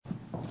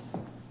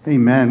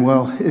Amen.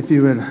 Well, if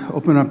you would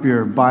open up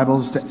your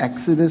Bibles to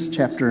Exodus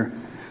chapter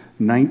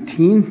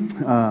 19.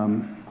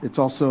 It's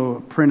also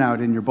a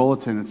printout in your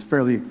bulletin. It's a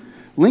fairly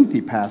lengthy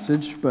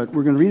passage, but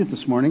we're going to read it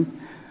this morning.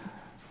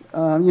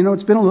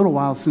 It's been a little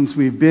while since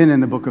we've been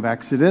in the book of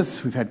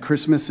Exodus. We've had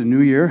Christmas and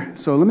New Year.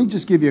 So let me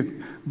just give you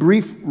a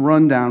brief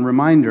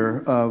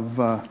reminder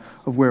of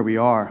where we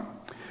are.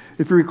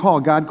 If you recall,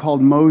 God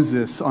called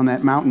Moses on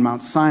that mountain,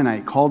 Mount Sinai.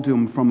 He called to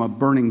him from a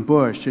burning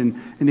bush, and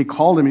he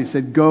called him and he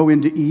said, "Go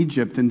into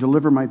Egypt and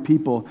deliver my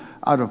people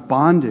out of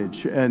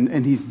bondage."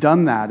 And he's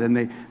done that, and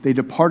they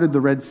departed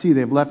the Red Sea.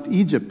 They've left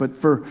Egypt, but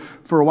for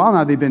a while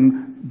now they've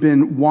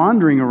been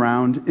wandering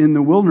around in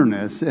the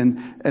wilderness, and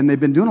they've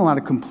been doing a lot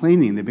of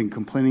complaining. They've been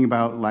complaining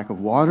about lack of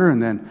water,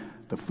 and then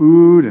the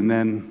food, and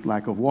then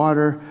lack of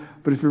water.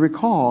 But if you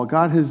recall,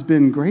 God has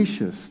been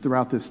gracious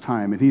throughout this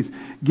time, and he's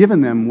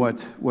given them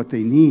what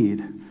they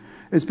need.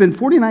 It's been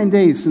 49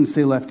 days since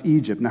they left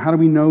Egypt. Now, how do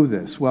we know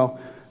this? Well,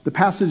 the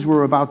passage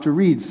we're about to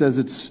read says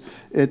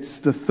it's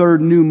the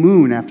third new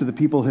moon after the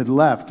people had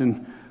left.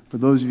 And for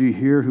those of you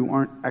here who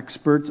aren't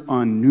experts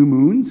on new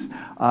moons,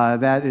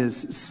 that is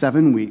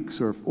 7 weeks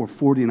or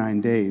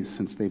 49 days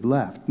since they've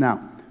left.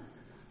 Now,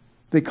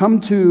 they come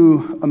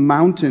to a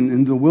mountain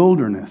in the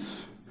wilderness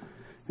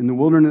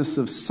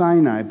of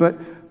Sinai.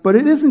 But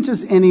it isn't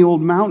just any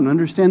old mountain.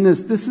 Understand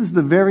this. This is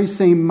the very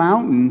same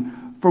mountain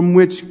from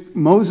which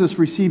Moses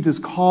received his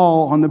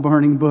call on the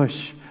burning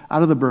bush,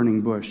 out of the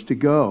burning bush, to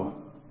go.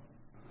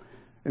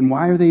 And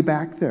why are they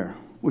back there?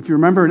 Well, if you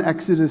remember in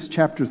Exodus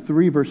chapter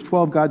 3, verse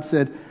 12, God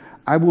said,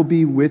 "I will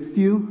be with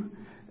you,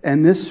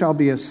 and this shall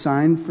be a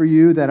sign for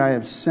you that I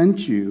have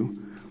sent you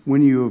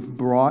when you have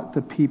brought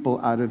the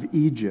people out of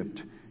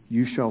Egypt.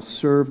 You shall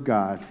serve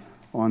God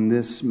on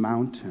this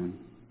mountain."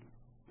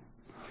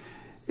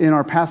 In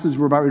our passage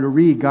we're about to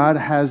read, God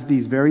has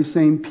these very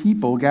same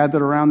people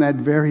gathered around that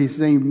very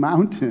same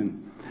mountain.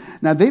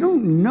 Now, they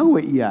don't know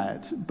it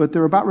yet, but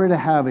they're about ready to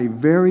have a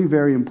very,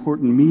 very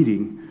important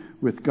meeting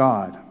with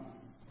God.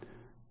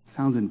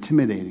 Sounds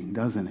intimidating,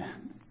 doesn't it?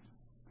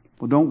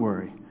 Well, don't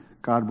worry.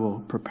 God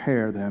will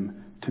prepare them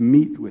to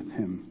meet with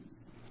him.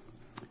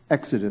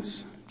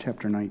 Exodus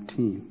chapter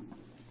 19.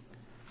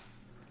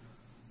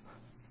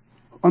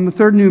 On the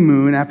third new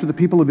moon, after the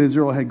people of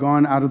Israel had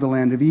gone out of the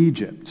land of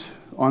Egypt,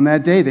 on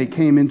that day, they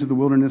came into the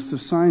wilderness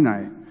of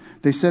Sinai.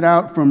 They set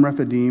out from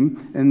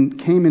Rephidim and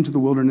came into the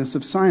wilderness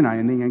of Sinai,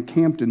 and they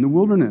encamped in the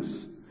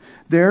wilderness.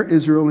 There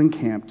Israel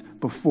encamped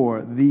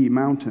before the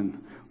mountain,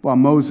 while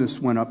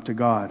Moses went up to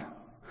God.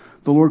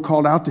 The Lord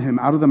called out to him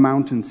out of the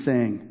mountain,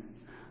 saying,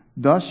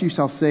 "Thus you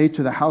shall say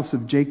to the house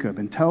of Jacob,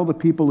 and tell the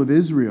people of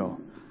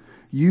Israel,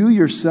 you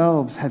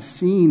yourselves have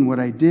seen what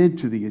I did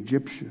to the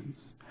Egyptians,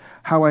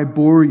 how I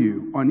bore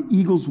you on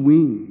eagle's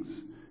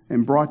wings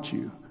and brought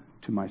you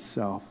to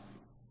myself.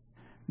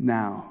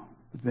 Now,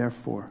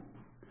 therefore,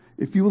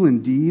 if you will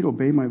indeed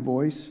obey my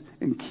voice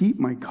and keep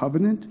my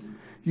covenant,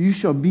 you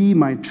shall be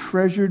my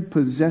treasured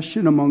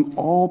possession among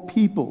all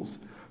peoples,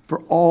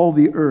 for all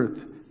the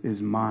earth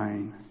is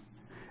mine.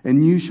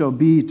 And you shall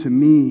be to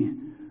me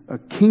a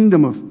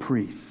kingdom of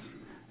priests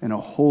and a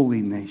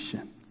holy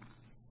nation.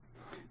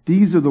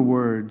 These are the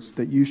words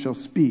that you shall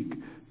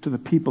speak to the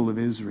people of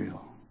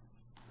Israel."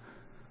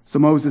 So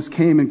Moses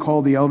came and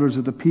called the elders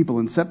of the people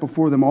and set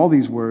before them all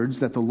these words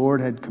that the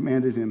Lord had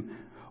commanded him.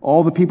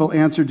 All the people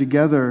answered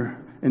together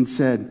and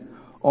said,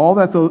 "All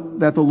that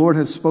the Lord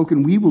has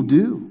spoken, we will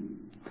do."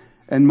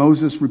 And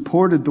Moses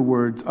reported the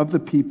words of the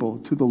people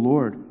to the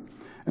Lord.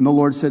 And the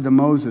Lord said to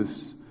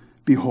Moses,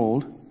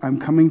 "Behold, I am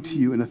coming to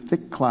you in a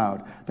thick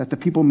cloud, that the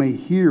people may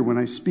hear when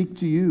I speak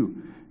to you,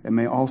 and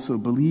may also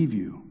believe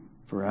you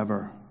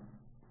forever."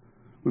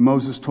 When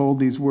Moses told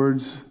these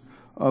words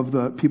of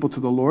the people to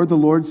the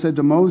Lord said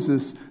to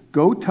Moses,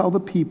 "Go tell the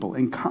people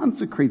and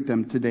consecrate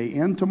them today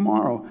and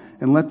tomorrow,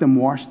 and let them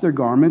wash their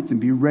garments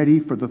and be ready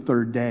for the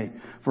third day.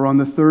 For on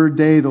the third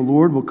day the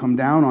Lord will come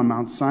down on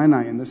Mount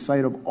Sinai in the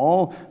sight of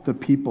all the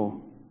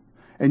people.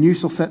 And you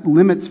shall set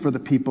limits for the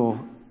people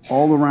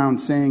all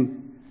around, saying,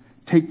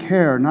 'Take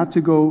care not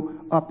to go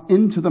up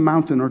into the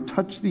mountain or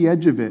touch the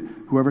edge of it.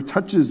 Whoever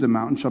touches the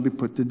mountain shall be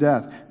put to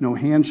death. No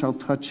hand shall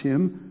touch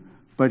him,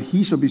 but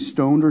he shall be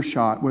stoned or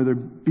shot. Whether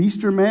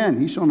beast or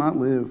man, he shall not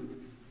live.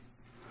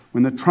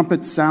 When the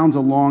trumpet sounds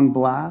a long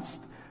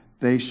blast,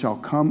 they shall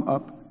come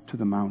up to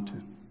the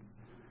mountain.'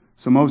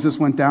 So Moses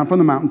went down from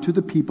the mountain to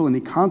the people, and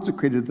he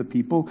consecrated the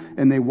people,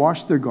 and they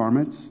washed their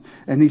garments.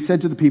 And he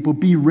said to the people,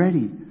 'Be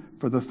ready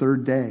for the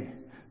third day.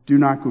 Do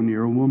not go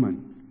near a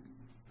woman.'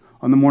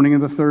 On the morning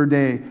of the third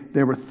day,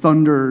 there were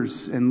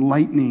thunders and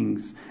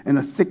lightnings, and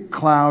a thick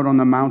cloud on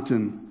the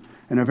mountain,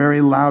 and a very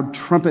loud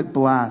trumpet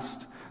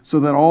blast, so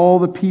that all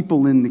the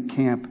people in the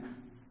camp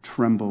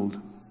trembled.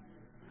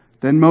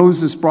 Then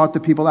Moses brought the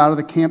people out of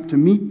the camp to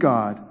meet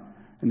God,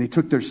 and they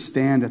took their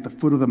stand at the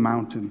foot of the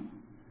mountain.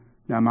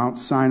 Now Mount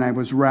Sinai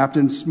was wrapped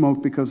in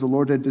smoke because the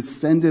Lord had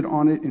descended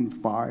on it in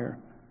fire.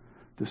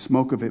 The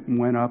smoke of it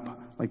went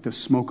up like the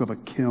smoke of a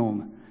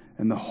kiln,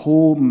 and the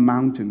whole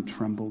mountain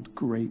trembled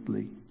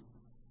greatly.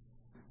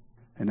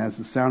 And as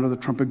the sound of the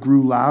trumpet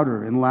grew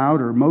louder and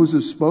louder,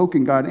 Moses spoke,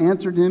 and God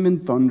answered him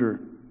in thunder.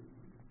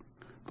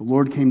 The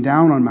Lord came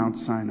down on Mount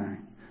Sinai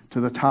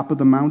to the top of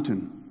the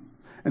mountain.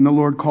 And the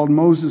Lord called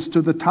Moses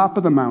to the top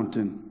of the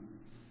mountain,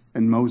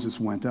 and Moses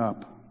went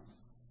up.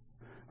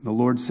 The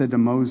Lord said to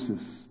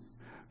Moses,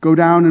 "Go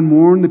down and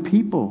warn the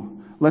people,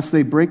 lest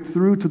they break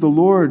through to the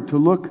Lord to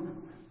look,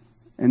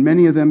 and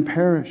many of them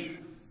perish.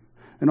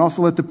 And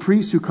also let the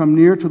priests who come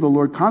near to the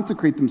Lord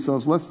consecrate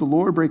themselves, lest the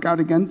Lord break out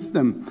against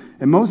them."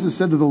 And Moses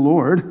said to the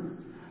Lord,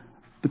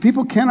 "The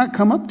people cannot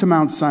come up to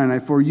Mount Sinai,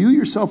 for you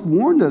yourself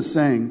warned us,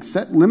 saying,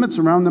 'Set limits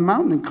around the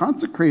mountain and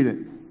consecrate it.'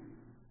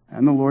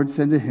 And the Lord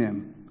said to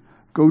him,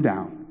 'Go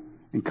down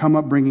and come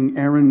up, bringing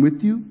Aaron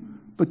with you,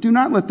 but do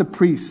not let the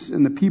priests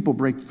and the people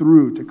break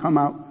through to come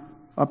out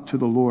up to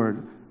the Lord,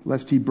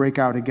 lest he break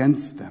out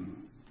against them.'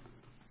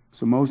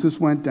 So Moses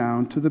went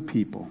down to the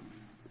people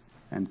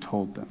and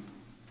told them."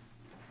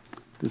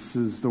 This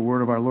is the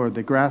word of our Lord.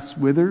 The grass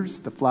withers,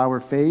 the flower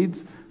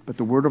fades, but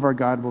the word of our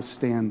God will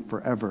stand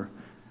forever.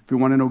 If we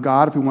want to know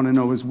God, if we want to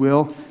know his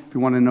will, if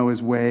we want to know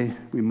his way,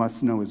 we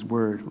must know his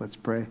word. Let's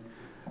pray.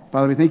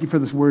 Father, we thank you for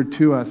this word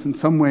to us. In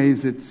some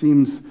ways, it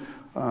seems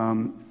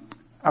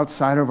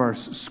outside of our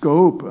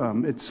scope.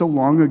 It's so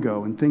long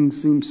ago, and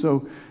things seem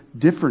so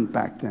different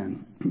back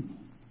then.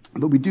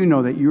 But we do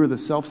know that you are the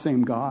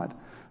selfsame God,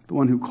 the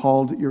one who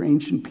called your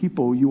ancient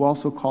people. You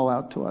also call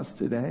out to us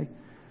today.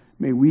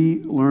 May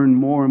we learn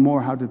more and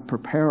more how to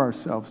prepare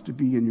ourselves to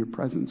be in your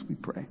presence, we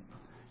pray.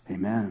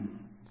 Amen.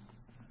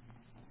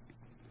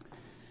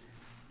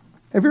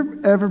 Have you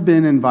ever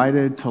been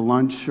invited to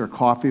lunch or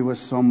coffee with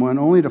someone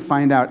only to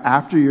find out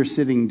after you're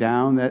sitting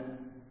down that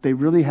they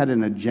really had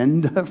an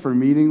agenda for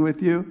meeting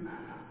with you?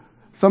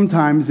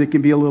 Sometimes it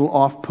can be a little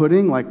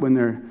off-putting, like when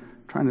they're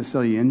trying to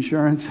sell you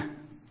insurance.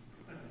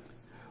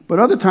 But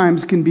other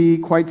times can be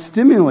quite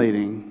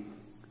stimulating.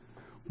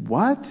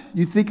 What?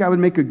 You think I would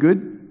make a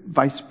good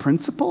vice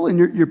principal, and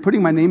you're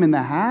putting my name in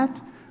the hat?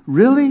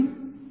 Really?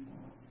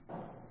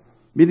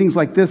 Meetings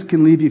like this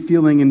can leave you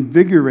feeling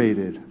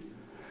invigorated,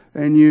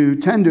 and you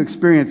tend to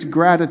experience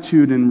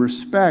gratitude and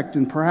respect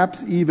and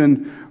perhaps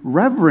even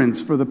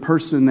reverence for the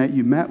person that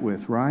you met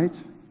with, right?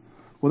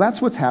 Well,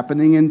 that's what's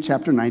happening in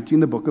chapter 19,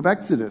 the book of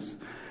Exodus.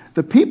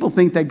 The people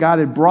think that God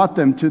had brought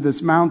them to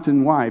this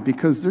mountain. Why?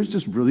 Because there's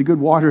just really good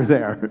water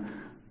there.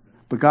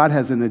 But God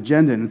has an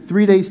agenda. And in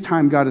 3 days'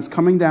 time, God is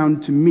coming down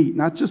to meet,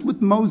 not just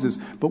with Moses,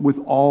 but with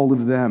all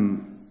of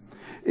them.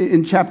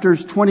 In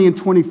chapters 20 and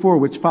 24,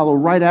 which follow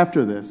right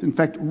after this, in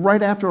fact,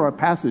 right after our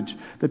passage,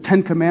 the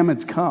Ten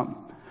Commandments come.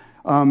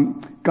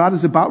 God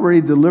is about ready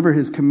to deliver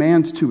his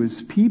commands to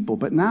his people.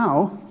 But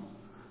now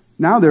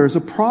there is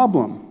a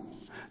problem.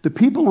 The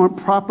people aren't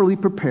properly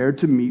prepared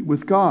to meet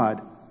with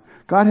God.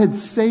 God had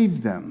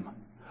saved them,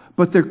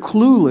 but they're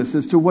clueless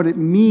as to what it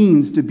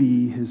means to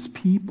be his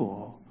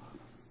people.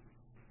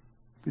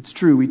 It's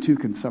true, we too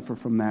can suffer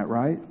from that,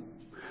 right?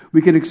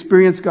 We can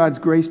experience God's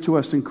grace to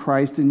us in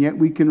Christ, and yet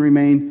we can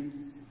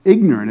remain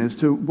ignorant as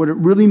to what it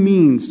really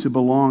means to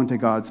belong to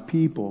God's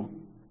people.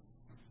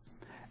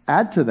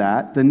 Add to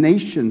that, the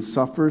nation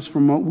suffers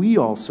from what we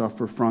all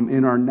suffer from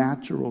in our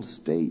natural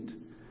state.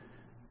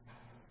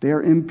 They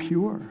are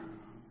impure.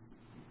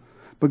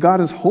 But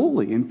God is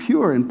holy and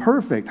pure and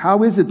perfect.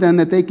 How is it then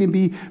that they can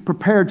be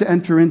prepared to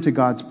enter into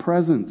God's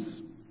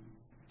presence?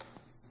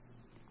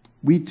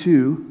 We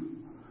too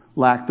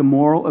lack the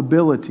moral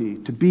ability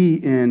to be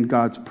in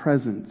God's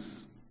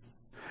presence.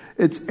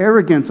 It's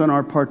arrogance on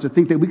our part to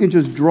think that we can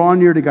just draw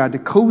near to God, to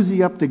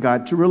cozy up to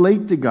God, to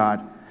relate to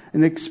God,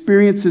 and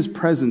experience his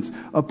presence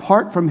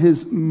apart from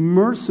his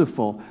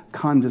merciful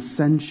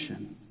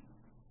condescension.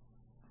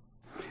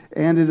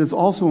 And it is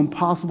also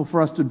impossible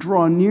for us to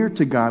draw near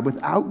to God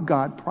without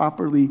God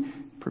properly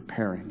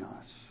preparing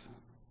us.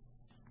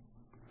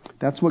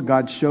 That's what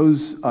God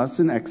shows us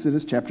in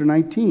Exodus chapter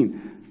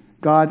 19.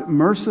 God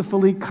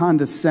mercifully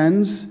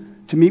condescends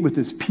to meet with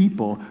his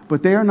people,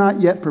 but they are not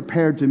yet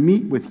prepared to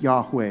meet with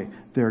Yahweh,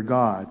 their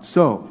God.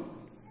 So,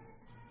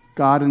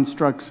 God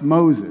instructs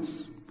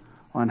Moses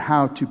on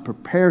how to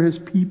prepare his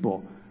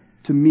people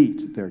to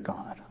meet their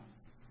God.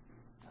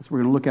 That's what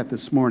we're going to look at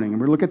this morning. And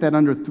we're going to look at that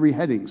under 3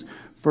 headings.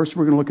 First,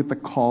 we're going to look at the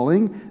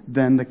calling,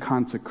 then the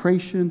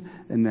consecration,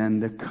 and then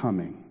the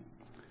coming.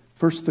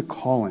 First, the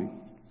calling.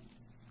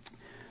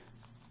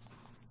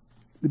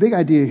 The big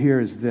idea here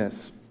is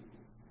this.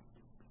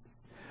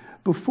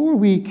 Before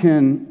we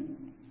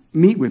can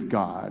meet with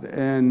God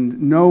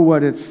and know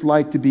what it's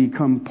like to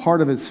become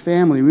part of his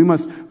family, we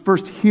must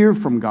first hear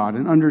from God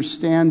and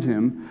understand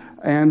him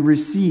and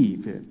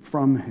receive it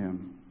from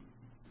him.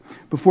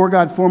 Before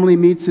God formally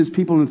meets his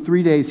people in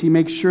 3 days, he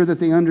makes sure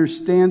that they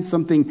understand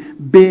something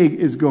big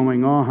is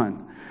going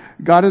on.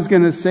 God is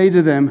going to say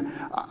to them,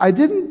 I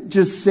didn't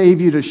just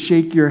save you to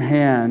shake your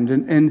hand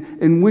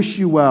and wish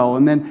you well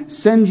and then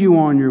send you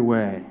on your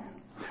way.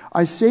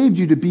 I saved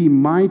you to be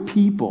my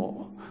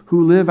people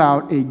who live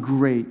out a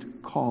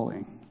great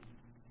calling.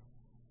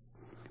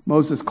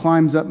 Moses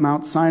climbs up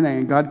Mount Sinai,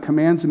 and God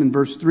commands him in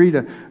verse 3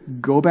 to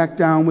go back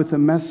down with a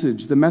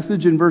message. The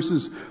message in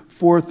verses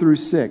 4 through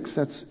 6.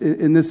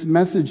 In this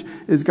message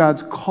is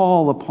God's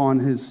call upon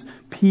his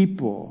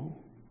people.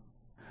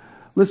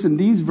 Listen,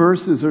 these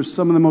verses are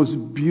some of the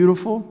most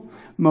beautiful,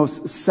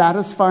 most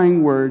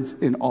satisfying words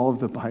in all of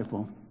the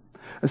Bible.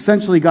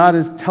 Essentially, God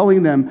is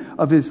telling them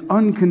of his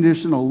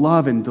unconditional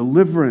love and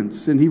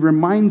deliverance, and he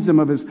reminds them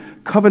of his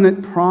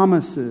covenant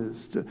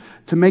promises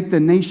to make the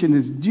nation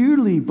his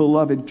dearly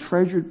beloved,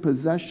 treasured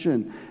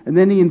possession. And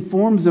then he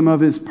informs them of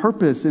his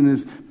purpose and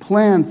his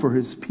plan for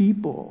his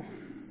people.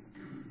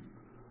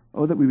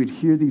 Oh, that we would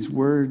hear these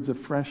words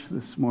afresh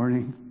this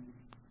morning.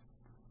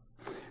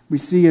 We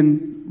see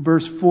in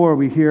verse 4,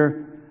 we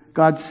hear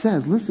God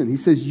says, listen, he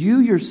says, you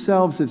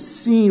yourselves have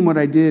seen what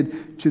I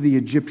did to the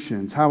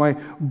Egyptians, how I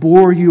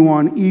bore you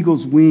on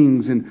eagle's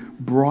wings and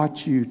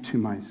brought you to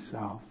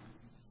myself.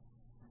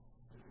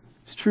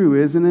 It's true,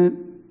 isn't it?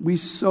 We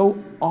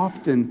so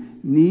often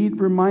need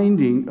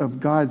reminding of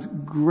God's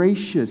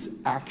gracious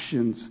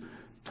actions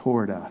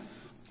toward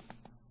us.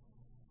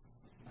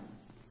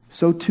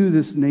 So too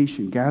this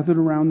nation gathered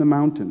around the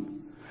mountain.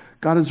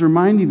 God is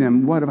reminding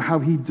them of how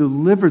he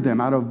delivered them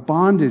out of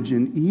bondage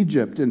in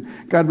Egypt. And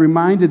God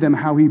reminded them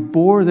how he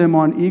bore them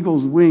on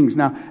eagle's wings.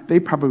 Now, they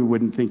probably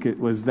wouldn't think it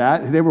was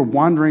that. They were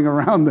wandering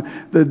around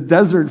the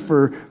desert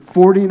for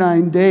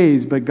 49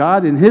 days. But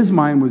God, in his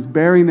mind, was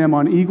bearing them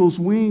on eagle's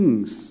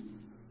wings.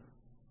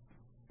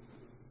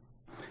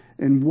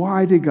 And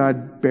why did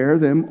God bear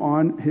them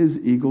on his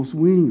eagle's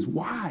wings?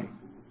 Why?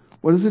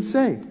 What does it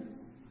say?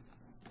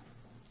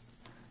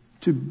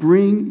 To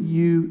bring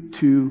you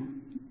to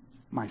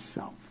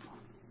myself.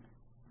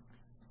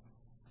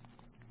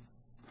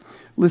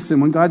 Listen,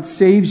 when God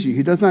saves you,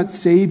 he does not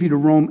save you to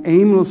roam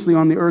aimlessly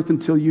on the earth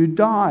until you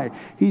die.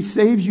 He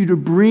saves you to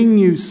bring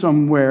you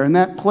somewhere, and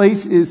that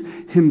place is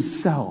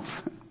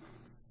himself.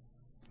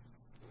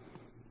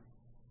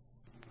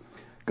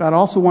 God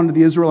also wanted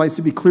the Israelites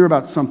to be clear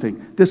about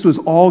something. This was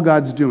all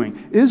God's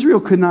doing. Israel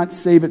could not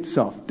save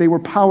itself. They were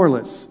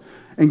powerless,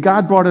 and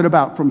God brought it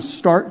about from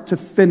start to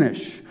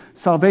finish.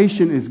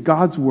 Salvation is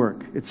God's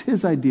work. It's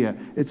his idea.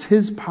 It's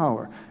his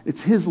power.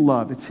 It's his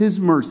love. It's his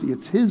mercy.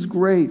 It's his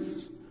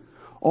grace.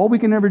 All we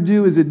can ever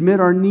do is admit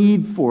our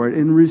need for it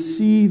and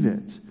receive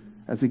it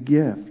as a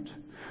gift.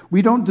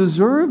 We don't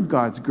deserve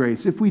God's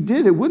grace. If we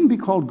did, it wouldn't be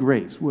called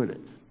grace, would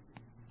it?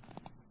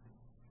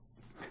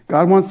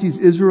 God wants these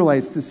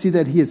Israelites to see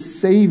that he has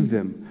saved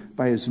them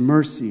by his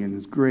mercy and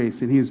his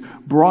grace, and he has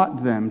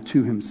brought them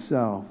to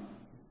himself.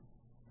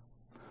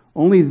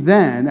 Only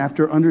then,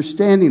 after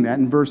understanding that,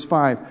 in verse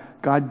 5,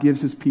 God gives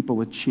his people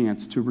a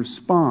chance to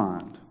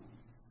respond.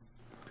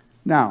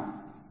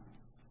 Now,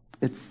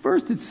 at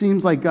first it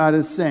seems like God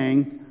is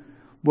saying,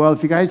 well,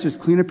 if you guys just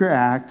clean up your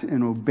act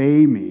and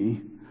obey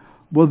me,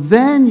 well,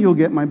 then you'll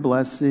get my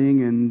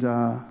blessing and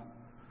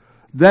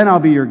then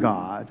I'll be your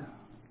God.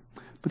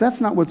 But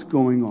that's not what's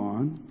going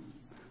on.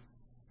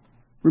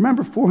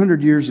 Remember,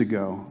 400 years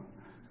ago,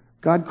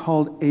 God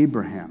called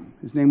Abraham.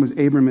 His name was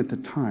Abram at the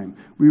time.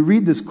 We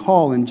read this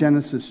call in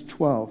Genesis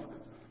 12.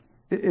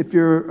 If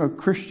you're a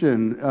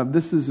Christian,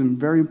 this is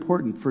very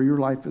important for your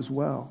life as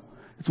well.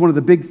 It's one of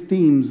the big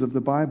themes of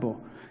the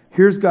Bible.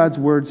 Here's God's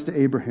words to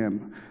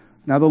Abraham.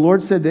 Now the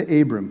Lord said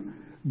to Abram,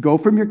 go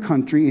from your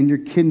country and your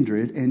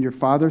kindred and your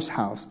father's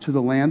house to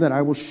the land that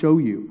I will show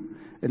you,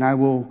 and I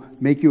will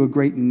make you a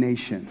great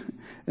nation,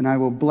 and I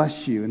will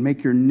bless you and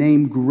make your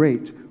name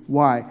great.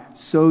 Why?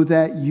 So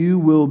that you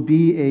will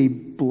be a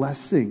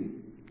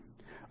blessing.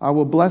 I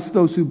will bless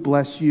those who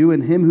bless you,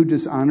 and him who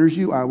dishonors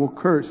you I will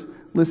curse.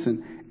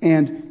 Listen.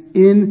 And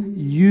in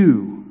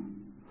you,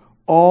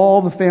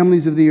 all the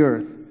families of the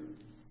earth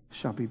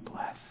shall be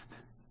blessed.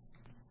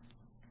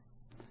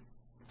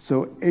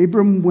 So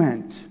Abram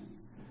went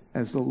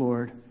as the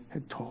Lord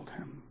had told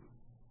him.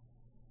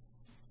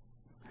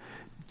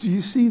 Do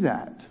you see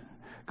that?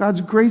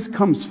 God's grace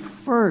comes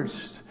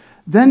first,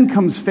 then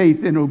comes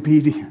faith and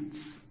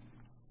obedience.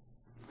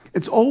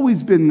 It's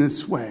always been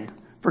this way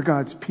for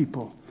God's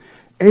people.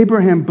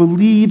 Abraham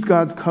believed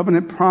God's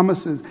covenant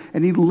promises,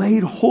 and he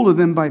laid hold of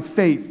them by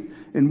faith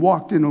and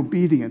walked in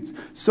obedience.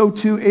 So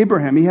too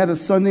Abraham, he had a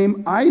son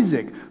named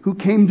Isaac who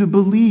came to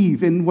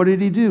believe. And what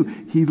did he do?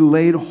 He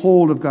laid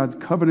hold of God's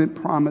covenant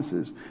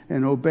promises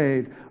and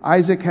obeyed.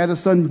 Isaac had a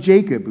son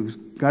Jacob who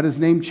got his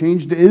name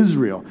changed to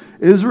Israel.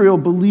 Israel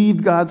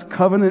believed God's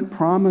covenant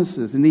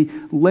promises, and he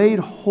laid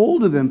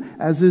hold of them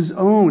as his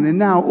own. And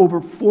now,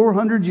 over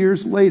 400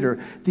 years later,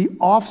 the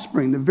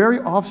very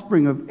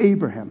offspring of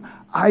Abraham,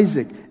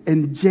 Isaac,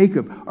 and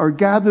Jacob are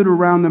gathered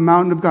around the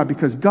mountain of God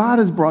because God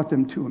has brought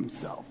them to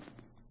himself.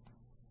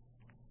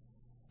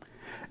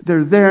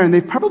 They're there, and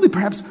they've probably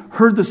perhaps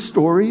heard the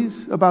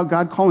stories about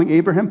God calling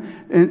Abraham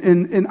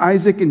and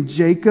Isaac and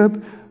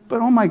Jacob,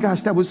 but oh my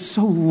gosh, that was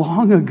so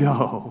long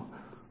ago.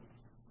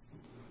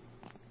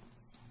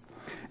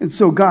 And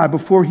so God,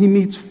 before he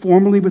meets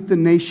formally with the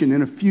nation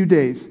in a few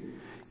days,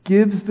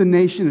 gives the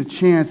nation a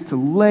chance to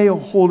lay a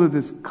hold of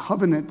this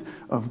covenant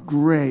of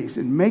grace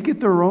and make it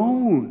their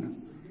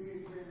own.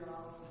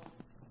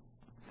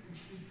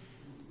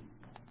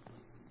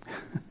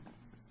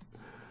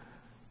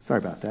 Sorry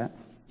about that.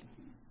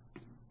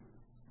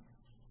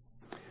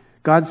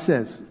 God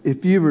says,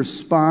 if you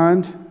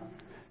respond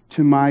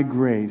to my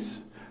grace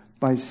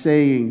by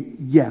saying,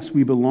 yes,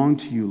 we belong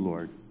to you,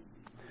 Lord,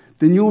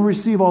 then you'll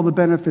receive all the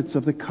benefits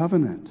of the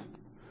covenant.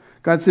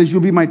 God says,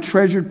 you'll be my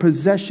treasured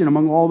possession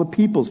among all the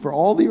peoples, for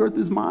all the earth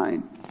is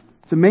mine.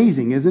 It's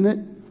amazing, isn't it?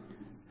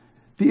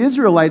 The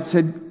Israelites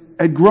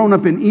had grown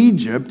up in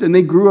Egypt, and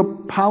they grew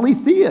up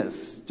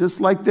polytheists, just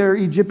like their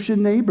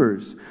Egyptian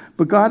neighbors.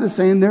 But God is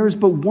saying, there is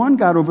but one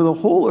God over the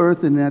whole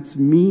earth, and that's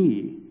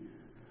me.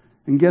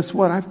 And guess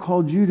what? I've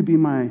called you to be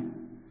my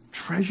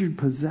treasured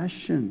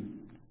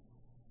possession.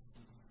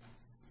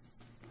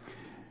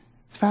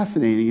 It's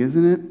fascinating,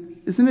 isn't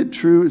it? Isn't it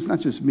true? It's not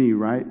just me,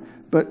 right?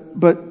 But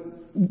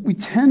we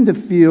tend to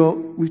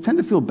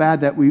feel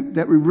bad that we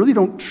really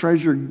don't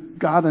treasure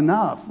God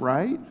enough,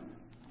 right?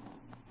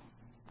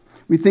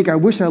 We think, I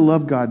wish I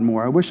loved God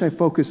more. I wish I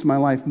focused my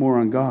life more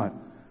on God.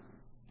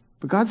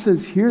 But God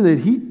says here that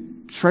He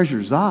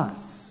treasures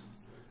us.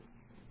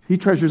 He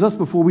treasures us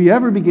before we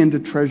ever begin to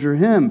treasure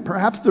Him.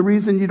 Perhaps the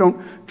reason you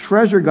don't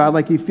treasure God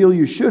like you feel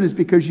you should is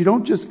because you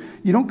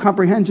don't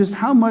comprehend just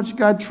how much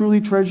God truly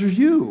treasures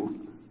you.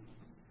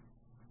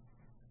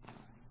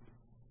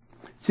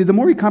 See, the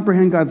more you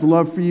comprehend God's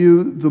love for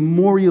you, the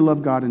more you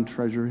love God and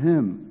treasure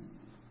Him.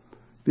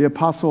 The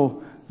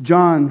Apostle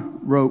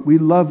John wrote, we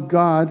love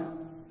God.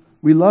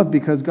 We love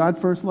because God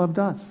first loved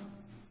us.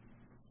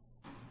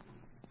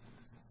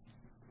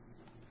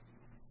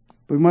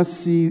 But we must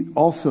see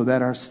also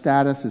that our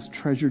status as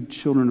treasured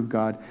children of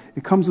God,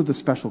 it comes with a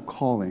special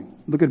calling.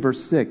 Look at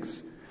verse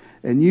 6.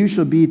 And you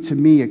shall be to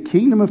me a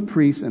kingdom of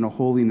priests and a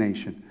holy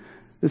nation.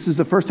 This is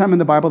the first time in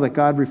the Bible that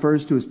God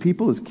refers to His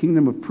people as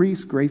kingdom of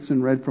priests.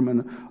 Grayson read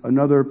from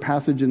another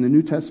passage in the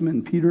New Testament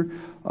in Peter.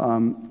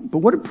 But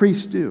what do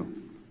priests do?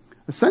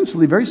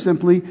 Essentially, very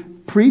simply,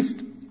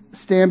 priests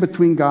stand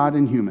between God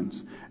and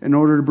humans in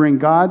order to bring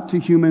God to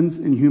humans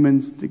and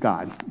humans to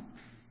God.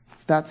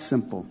 It's that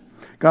simple.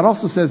 God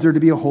also says they're to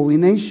be a holy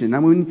nation.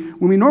 Now, when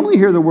we normally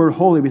hear the word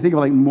holy, we think of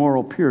like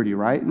moral purity,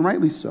 right? And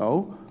rightly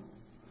so.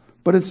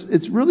 But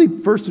it's really,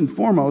 first and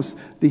foremost,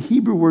 the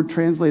Hebrew word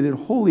translated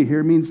holy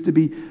here means to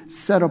be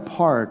set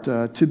apart,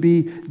 to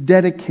be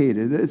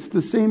dedicated. It's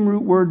the same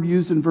root word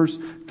used in verse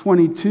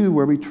 22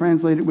 where we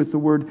translate it with the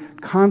word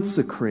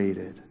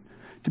consecrated.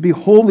 To be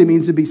holy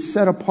means to be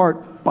set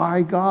apart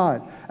by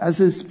God as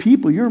His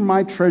people. You're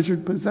my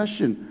treasured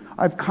possession.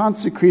 I've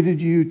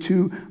consecrated you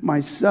to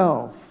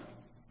myself.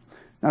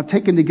 Now,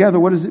 taken together,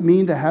 what does it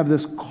mean to have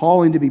this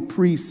calling to be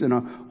priests in a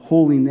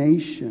holy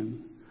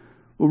nation?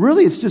 Well,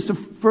 really, it's just a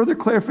further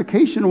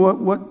clarification of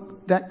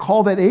what that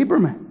call that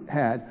Abram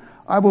had.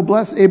 I will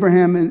bless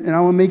Abraham and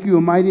I will make you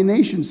a mighty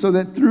nation so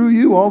that through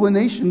you all the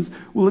nations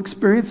will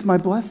experience my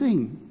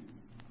blessing.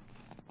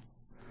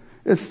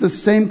 It's the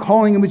same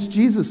calling in which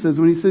Jesus says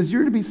when He says,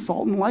 you're to be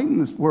salt and light in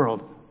this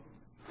world.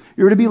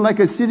 You're to be like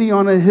a city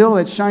on a hill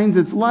that shines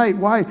its light.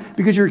 Why?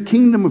 Because you're a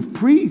kingdom of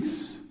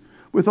priests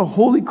with a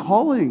holy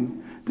calling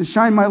to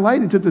shine my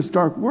light into this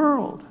dark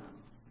world.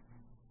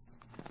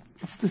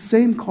 It's the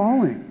same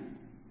calling.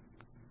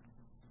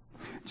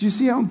 Do you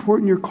see how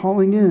important your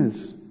calling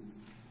is?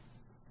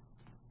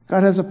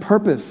 God has a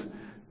purpose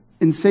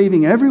in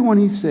saving everyone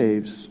He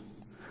saves.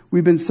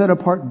 We've been set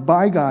apart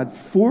by God,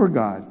 for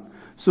God,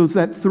 so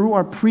that through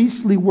our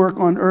priestly work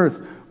on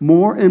earth,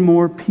 more and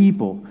more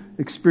people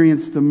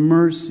experience the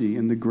mercy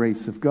and the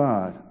grace of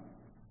God.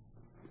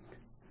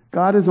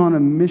 God is on a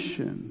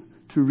mission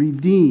to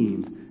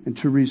redeem and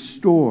to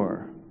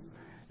restore.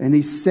 And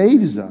He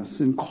saves us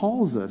and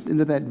calls us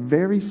into that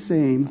very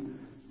same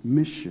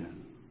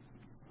mission.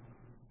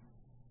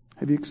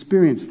 Have you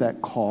experienced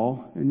that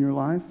call in your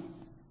life?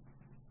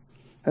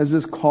 Has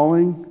this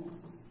calling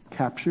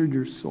captured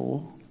your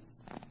soul?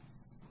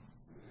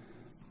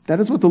 That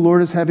is what the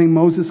Lord is having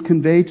Moses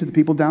convey to the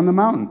people down the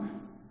mountain.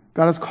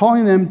 God is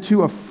calling them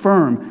to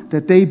affirm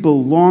that they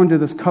belong to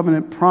this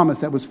covenant promise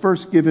that was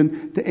first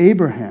given to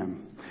Abraham.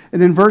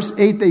 And in verse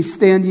 8, they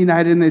stand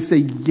united and they say,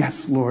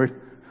 yes, Lord,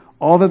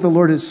 all that the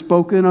Lord has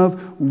spoken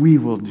of, we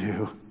will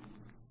do.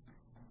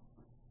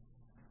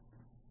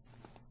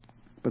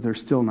 But they're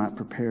still not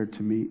prepared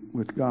to meet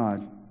with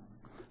God.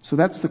 So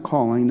that's the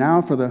calling.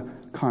 Now for the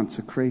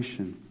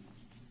consecration.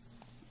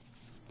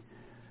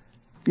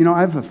 You know,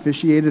 I've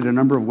officiated a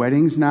number of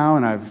weddings now,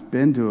 and I've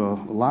been to a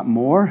lot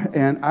more,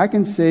 and I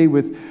can say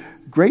with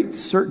great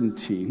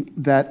certainty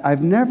that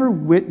I've never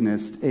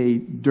witnessed a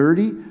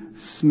dirty,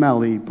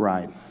 smelly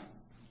bride.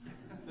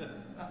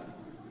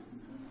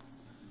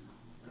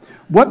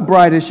 What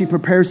bride, as she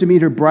prepares to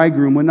meet her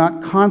bridegroom, would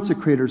not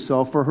consecrate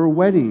herself for her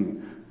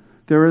wedding?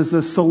 There is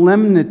a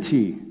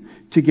solemnity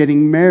to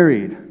getting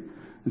married.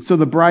 And so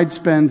the bride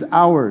spends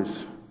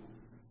hours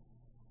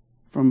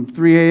from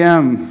 3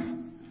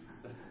 a.m.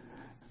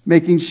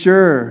 making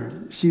sure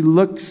she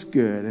looks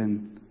good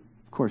and,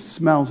 of course,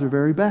 smells her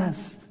very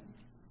best.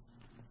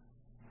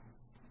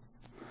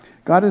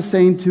 God is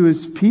saying to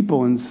His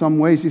people in some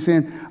ways, He's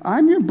saying,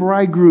 I'm your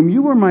bridegroom,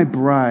 you are my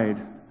bride.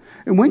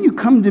 And when you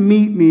come to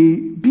meet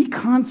me, be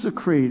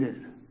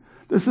consecrated.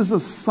 This is a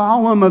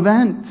solemn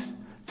event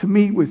to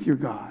meet with your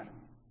God.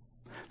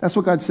 That's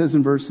what God says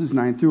in verses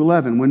 9 through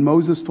 11. When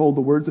Moses told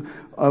the words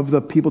of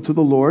the people to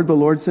the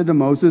Lord said to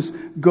Moses,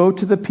 "Go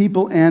to the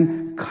people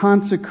and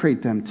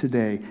consecrate them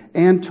today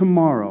and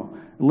tomorrow.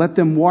 Let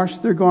them wash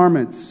their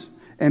garments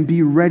and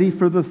be ready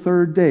for the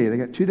third day." They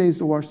got 2 days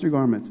to wash their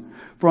garments.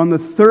 "For on the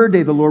third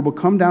day the Lord will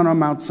come down on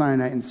Mount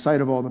Sinai in sight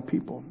of all the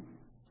people."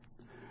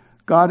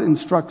 God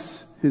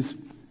instructs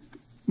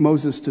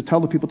Moses to tell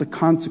the people to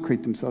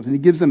consecrate themselves, and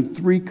he gives them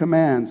 3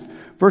 commands.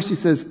 First, he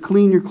says,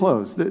 clean your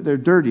clothes. They're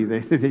dirty.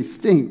 They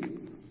stink.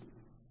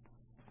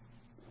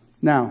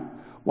 Now,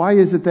 why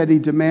is it that he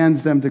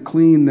demands them to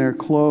clean their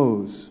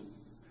clothes?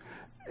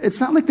 It's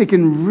not like they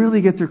can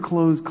really get their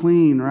clothes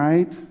clean,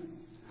 right?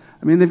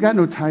 I mean, they've got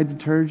no Tide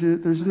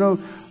detergent. There's no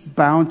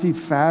Bounty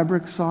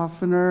fabric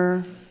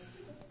softener.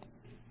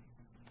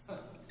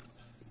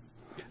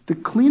 The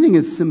cleaning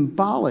is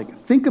symbolic.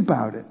 Think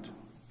about it.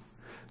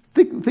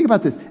 Think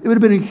about this. It would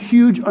have been a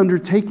huge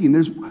undertaking.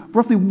 There's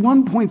roughly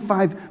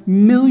 1.5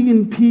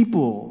 million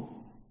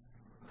people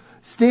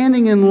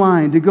standing in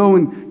line to go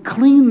and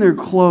clean their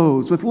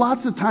clothes with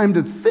lots of time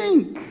to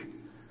think.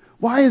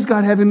 Why is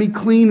God having me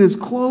clean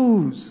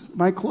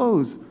my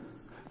clothes?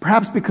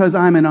 Perhaps because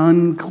I'm an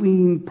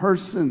unclean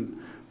person.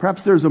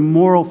 Perhaps there's a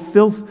moral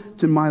filth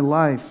to my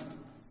life.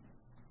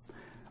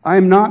 I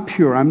am not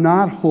pure. I'm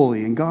not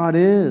holy, and God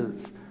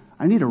is.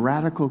 I need a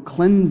radical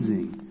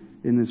cleansing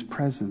in His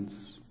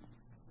presence.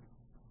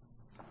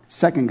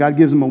 Second, God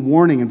gives them a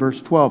warning in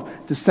verse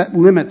 12 to set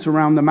limits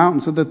around the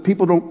mountain so that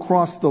people don't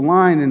cross the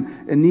line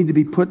and need to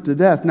be put to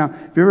death. Now,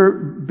 if you've ever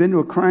been to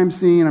a crime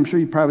scene, I'm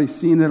sure you've probably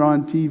seen it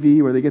on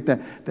TV where they get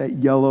that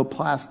yellow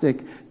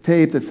plastic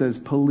tape that says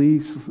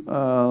police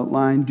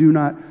line, do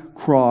not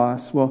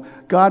cross. Well,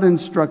 God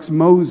instructs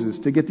Moses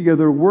to get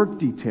together a work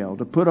detail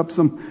to put up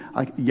some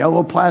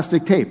yellow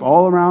plastic tape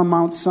all around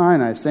Mount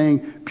Sinai saying,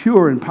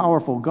 pure and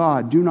powerful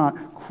God, do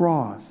not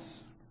cross.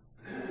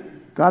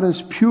 God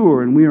is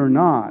pure and we are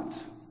not.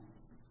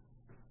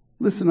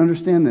 Listen,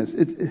 understand this.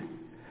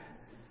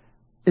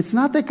 It's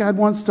not that God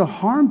wants to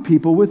harm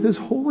people with His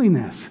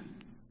holiness.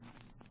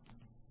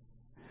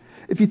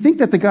 If you think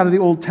that the God of the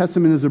Old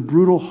Testament is a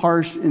brutal,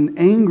 harsh, and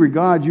angry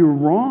God, you're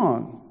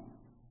wrong.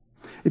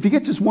 If you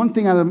get just one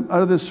thing out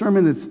of this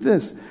sermon, it's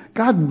this.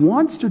 God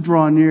wants to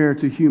draw near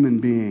to human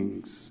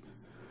beings.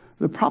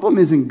 The problem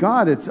isn't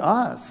God, it's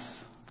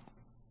us.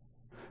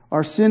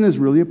 Our sin is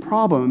really a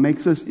problem. It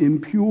makes us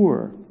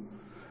impure.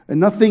 And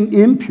nothing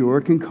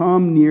impure can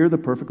come near the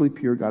perfectly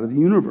pure God of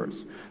the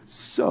universe.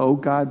 So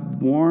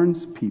God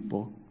warns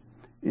people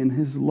in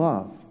His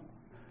love.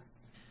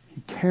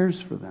 He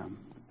cares for them.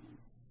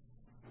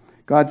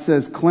 God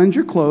says, cleanse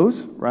your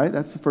clothes, right?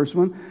 That's the first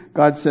one.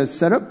 God says,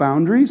 set up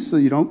boundaries so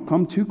you don't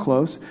come too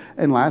close.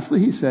 And lastly,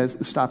 He says,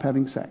 stop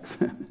having sex.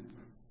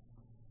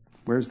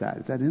 Where's that?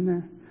 Is that in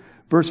there?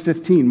 Verse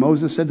 15,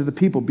 Moses said to the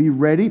people, be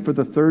ready for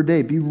the third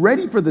day. Be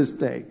ready for this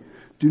day.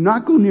 Do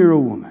not go near a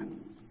woman.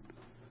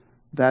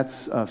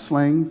 That's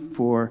slang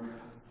for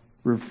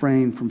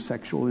refrain from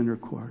sexual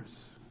intercourse.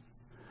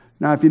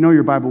 Now, if you know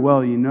your Bible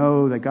well, you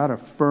know that God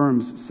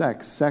affirms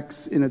sex.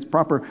 Sex in its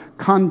proper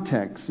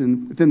context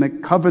and within the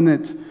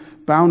covenant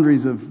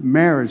boundaries of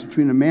marriage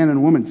between a man and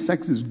a woman,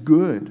 sex is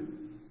good.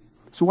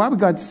 So why would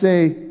God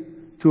say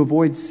to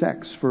avoid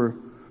sex for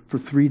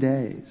 3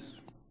 days?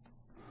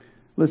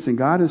 Listen,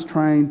 God is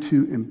trying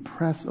to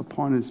impress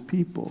upon His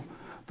people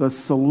the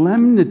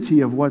solemnity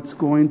of what's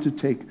going to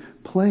take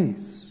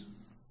place.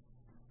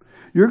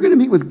 You're going to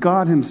meet with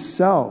God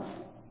Himself.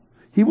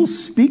 He will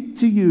speak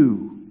to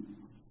you.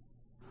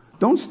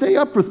 Don't stay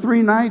up for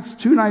 2 nights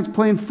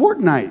playing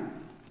Fortnite.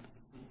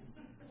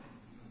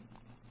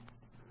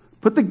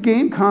 Put the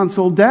game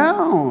console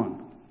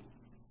down.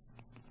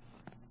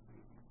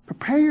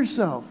 Prepare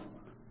yourself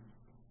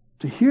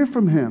to hear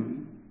from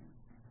Him.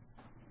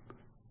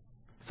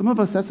 Some of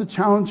us, that's a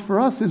challenge for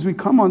us as we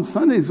come on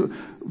Sundays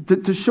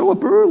to show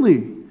up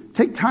early.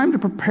 Take time to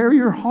prepare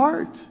your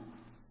heart.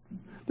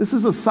 This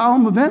is a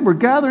solemn event. We're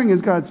gathering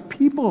as God's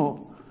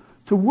people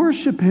to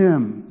worship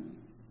Him.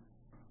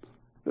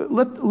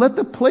 Let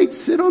the plates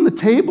sit on the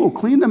table.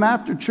 Clean them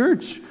after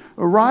church.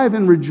 Arrive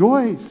and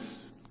rejoice.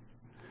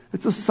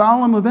 It's a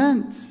solemn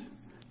event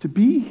to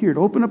be here,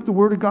 to open up the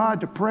Word of God,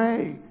 to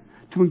pray,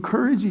 to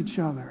encourage each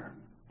other.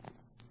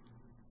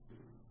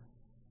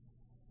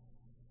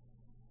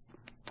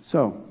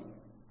 So,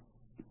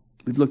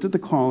 we've looked at the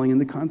calling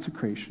and the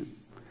consecration.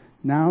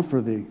 Now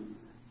for the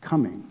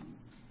coming.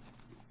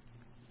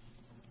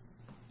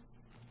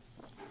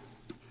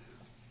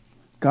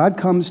 God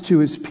comes to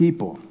His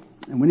people,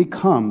 and when He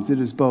comes,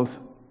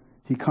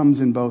 He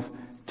comes in both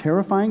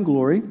terrifying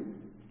glory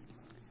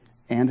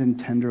and in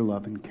tender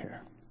love and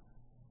care.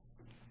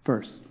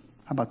 First,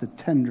 how about the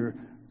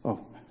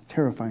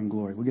terrifying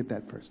glory? We'll get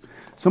that first.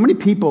 So many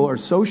people are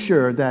so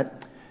sure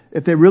that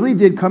if they really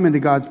did come into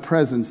God's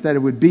presence, that it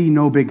would be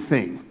no big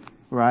thing,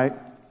 right?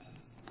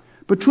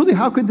 But truly,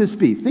 how could this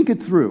be? Think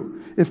it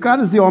through. If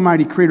God is the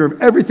Almighty Creator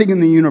of everything in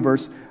the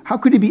universe, how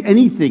could He be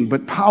anything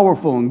but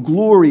powerful and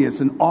glorious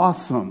and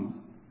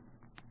awesome?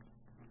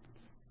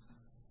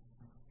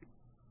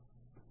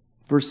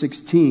 Verse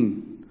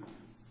 16,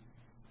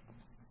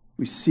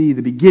 we see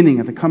the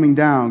beginning of the coming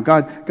down.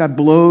 God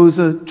blows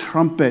a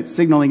trumpet,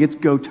 signaling it's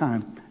go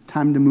time.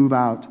 Time to move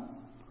out.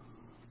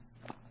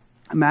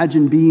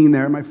 Imagine being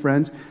there, my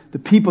friends. The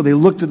people, they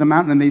look to the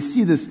mountain and they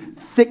see this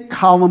thick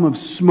column of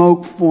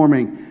smoke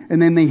forming. And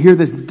then they hear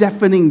this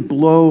deafening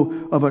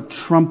blow of a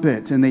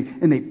trumpet. And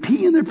they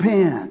pee in their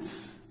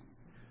pants.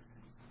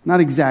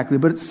 Not exactly,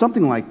 but it's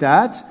something like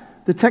that.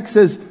 The text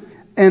says,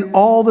 and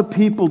all the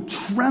people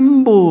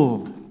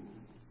trembled.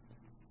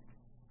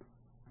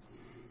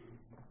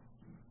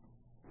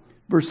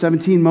 Verse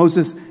 17,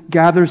 Moses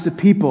gathers the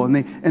people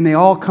and they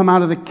all come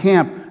out of the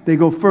camp. They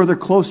go further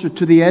closer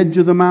to the edge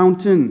of the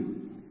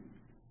mountain.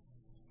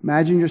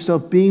 Imagine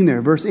yourself being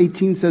there. Verse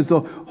 18 says the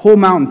whole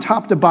mountain,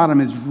 top to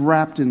bottom, is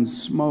wrapped in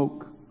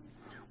smoke.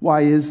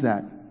 Why is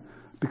that?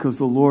 Because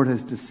the Lord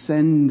has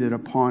descended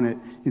upon it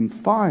in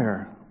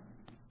fire.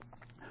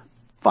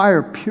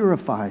 Fire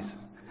purifies.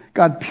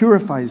 God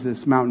purifies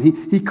this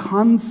mountain. He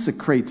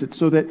consecrates it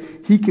so that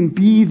He can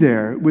be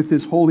there with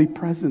His holy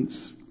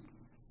presence.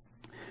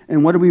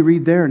 And what do we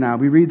read there now?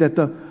 We read that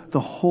the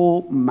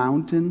whole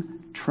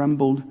mountain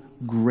trembled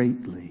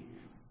greatly.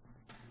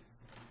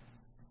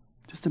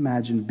 Just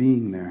imagine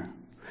being there.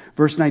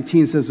 Verse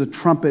 19 says the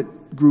trumpet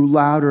grew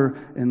louder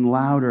and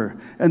louder.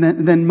 And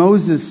then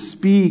Moses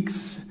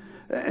speaks,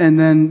 and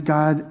then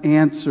God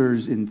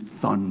answers in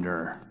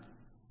thunder.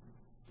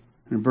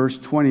 And in verse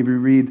 20 we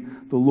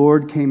read, the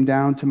Lord came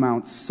down to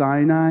Mount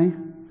Sinai.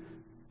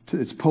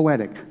 It's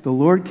poetic. The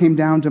Lord came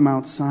down to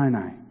Mount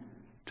Sinai,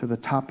 to the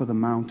top of the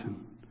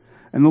mountain.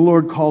 And the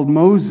Lord called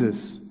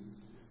Moses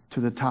to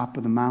the top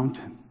of the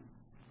mountain.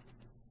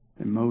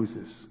 And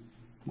Moses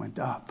went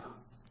up.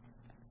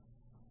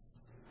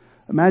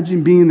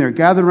 Imagine being there,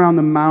 gathered around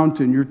the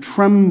mountain. You're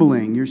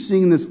trembling. You're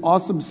seeing this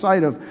awesome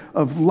sight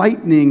of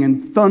lightning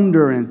and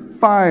thunder and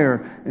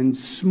fire and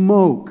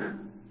smoke.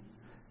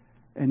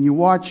 And you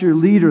watch your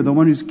leader, the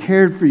one who's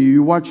cared for you,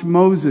 you watch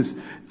Moses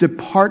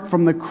depart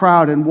from the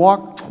crowd and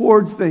walk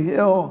towards the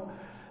hill.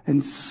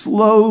 And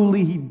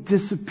slowly he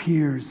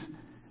disappears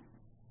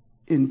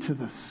into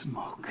the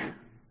smoke.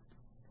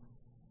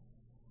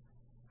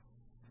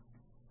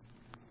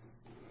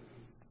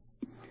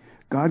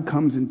 God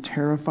comes in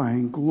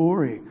terrifying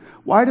glory.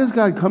 Why does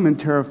God come in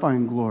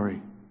terrifying glory?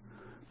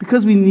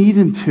 Because we need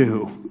Him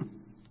to.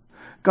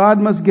 God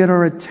must get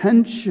our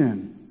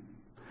attention.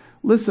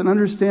 Listen,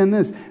 understand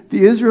this.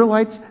 The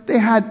Israelites, they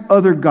had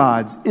other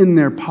gods in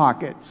their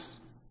pockets.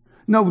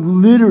 No,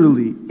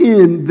 literally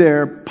in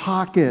their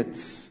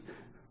pockets.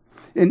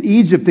 In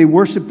Egypt, they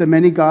worshipped the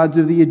many gods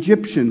of the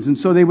Egyptians. And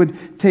so they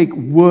would take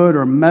wood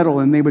or metal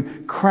and they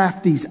would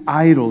craft these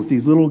idols,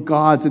 these little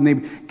gods, and they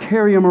would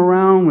carry them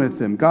around with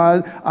them.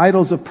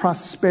 Idols of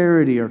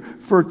prosperity or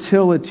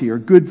fertility or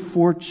good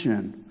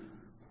fortune.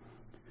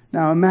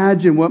 Now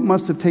imagine what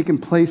must have taken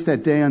place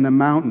that day on the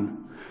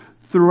mountain.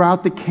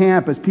 Throughout the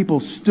camp, as people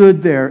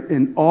stood there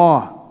in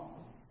awe,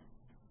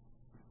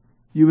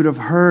 you would have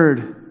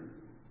heard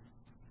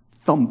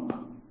thump.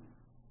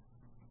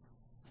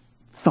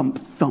 Thump,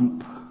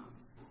 thump.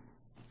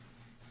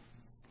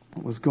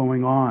 What was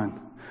going on?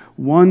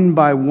 One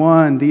by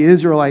one, the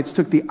Israelites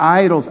took the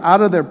idols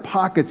out of their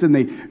pockets and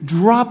they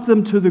dropped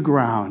them to the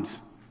ground.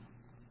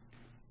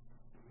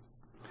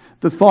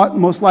 The thought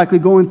most likely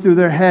going through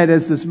their head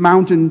as this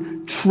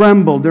mountain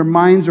trembled, their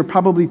minds are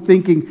probably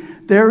thinking,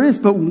 there is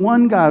but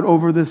one God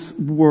over this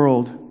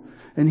world,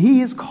 and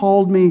He has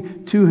called me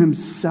to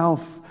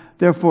Himself.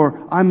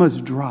 Therefore, I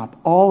must drop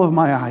all of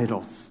my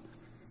idols.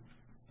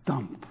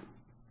 Thump.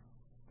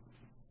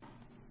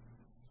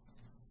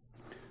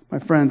 My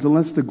friends,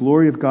 unless the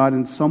glory of God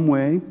in some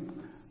way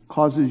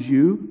causes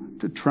you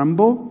to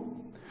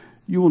tremble,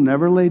 you will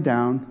never lay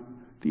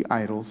down the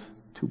idols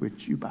to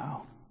which you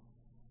bow.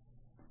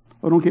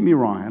 Oh, don't get me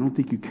wrong. I don't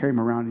think you carry them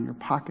around in your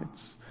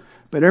pockets.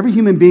 But every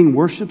human being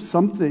worships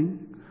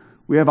something.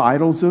 We have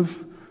idols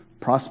of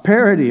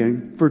prosperity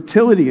and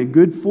fertility and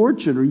good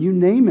fortune, or you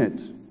name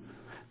it.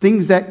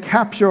 Things that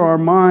capture our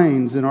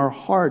minds and our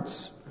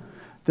hearts.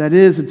 That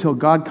is, until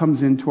God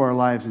comes into our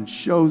lives and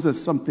shows us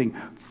something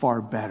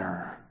far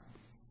better.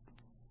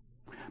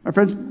 My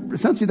friends,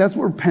 essentially that's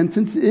what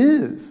repentance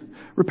is.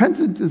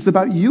 Repentance is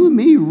about you and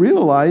me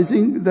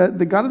realizing that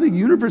the God of the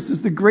universe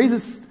is the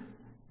greatest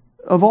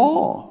of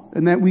all,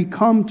 and that we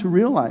come to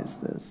realize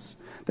this,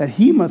 that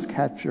He must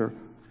capture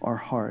our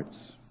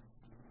hearts.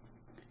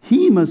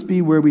 He must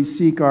be where we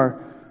seek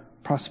our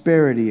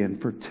prosperity and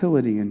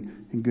fertility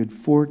and good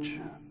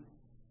fortune.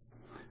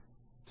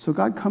 So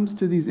God comes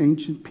to these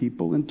ancient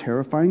people in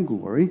terrifying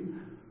glory,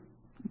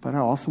 but I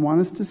also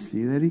want us to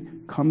see that He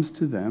comes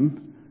to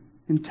them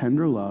in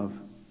tender love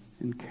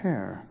and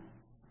care.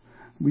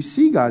 We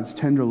see God's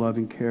tender love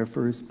and care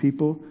for His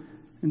people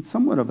in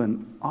somewhat of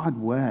an odd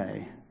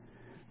way.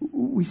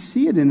 We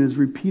see it in His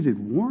repeated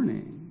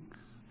warnings.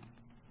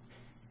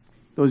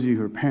 Those of you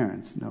who are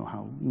parents know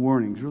how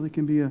warnings really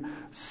can be a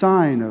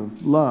sign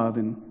of love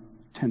and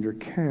tender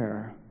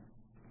care.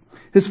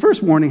 His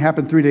first warning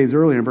happened 3 days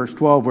earlier in verse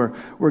 12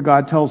 where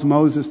God tells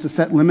Moses to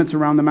set limits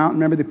around the mountain.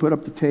 Remember, they put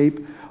up the tape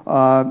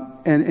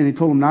and he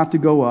told him not to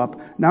go up.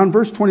 Now in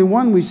verse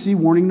 21, we see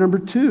warning number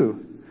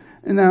 2.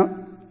 And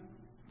now,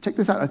 check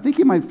this out. I think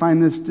you might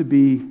find this to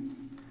be,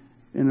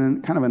 in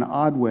a kind of an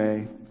odd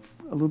way,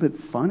 a little bit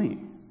funny.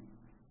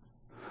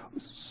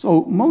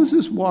 So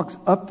Moses walks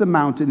up the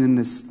mountain in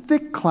this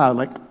thick cloud,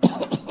 like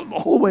the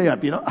whole way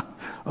up,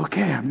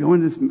 Okay, I'm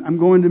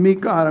going to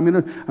meet God. I'm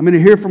going to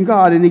hear from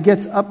God. And he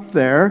gets up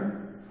there.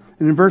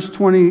 And in verse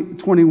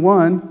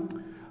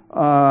 21,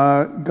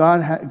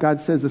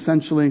 God says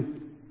essentially,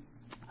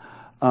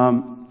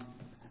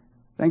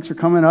 thanks for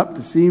coming up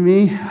to see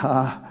me.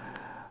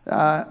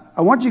 I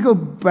want you to go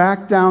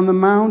back down the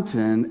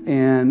mountain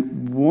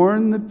and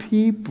warn the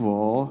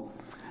people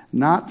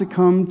not to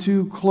come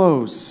too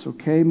close.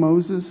 Okay,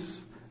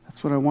 Moses?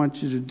 That's what I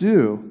want you to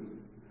do.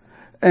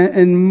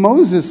 And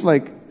Moses,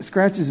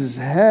 scratches his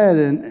head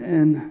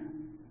and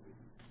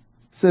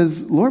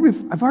says, Lord,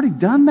 I've already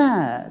done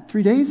that.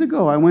 3 days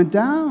ago, I went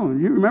down.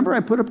 You remember I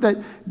put up that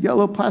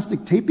yellow plastic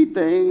tapey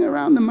thing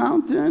around the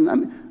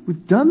mountain?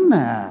 We've done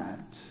that.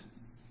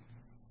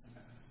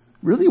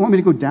 Really? You want me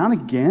to go down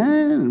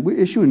again and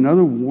issue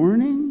another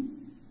warning?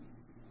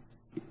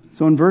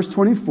 So in verse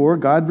 24,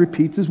 God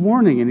repeats his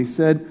warning, and he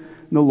said,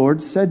 the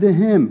Lord said to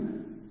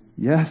him,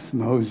 yes,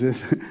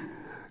 Moses,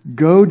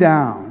 go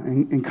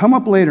down and come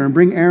up later and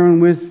bring Aaron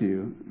with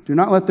you. Do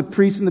not let the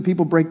priests and the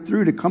people break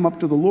through to come up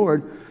to the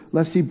Lord,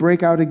 lest he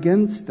break out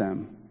against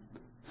them.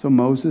 So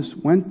Moses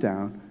went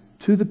down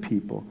to the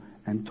people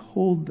and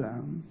told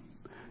them.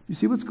 You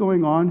see what's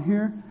going on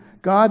here?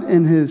 God,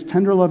 in his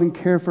tender loving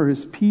care for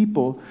his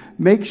people,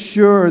 makes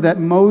sure that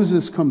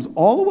Moses comes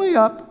all the way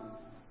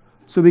up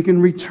so he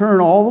can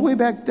return all the way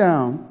back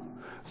down,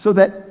 so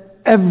that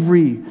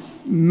every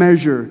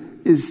measure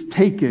is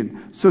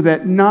taken, so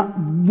that not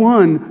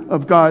one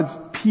of God's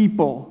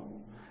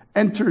people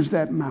enters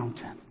that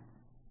mountain.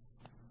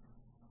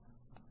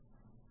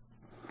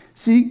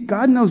 See,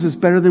 God knows us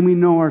better than we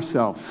know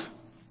ourselves.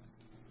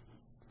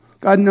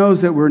 God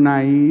knows that we're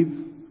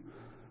naive,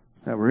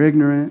 that we're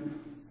ignorant,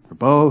 or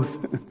both.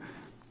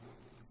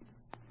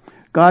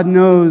 God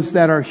knows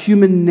that our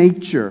human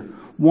nature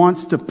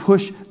wants to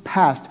push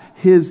past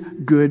his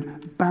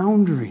good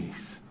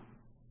boundaries.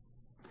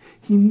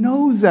 He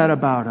knows that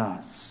about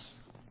us.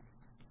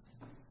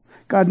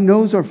 God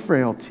knows our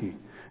frailty.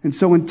 And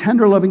so in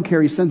tender loving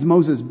care, he sends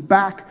Moses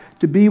back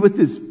to be with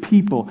his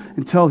people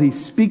until he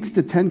speaks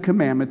the 10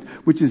 Commandments,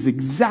 which is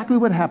exactly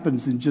what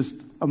happens in just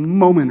a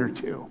moment or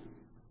two.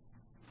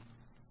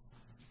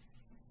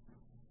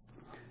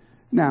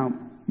 Now,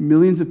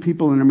 millions of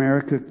people in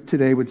America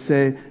today would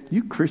say,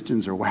 you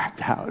Christians are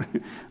whacked out.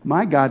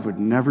 My God would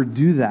never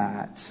do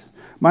that.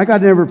 My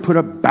God never put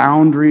up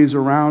boundaries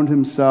around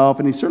himself,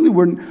 and he certainly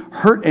wouldn't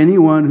hurt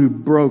anyone who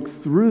broke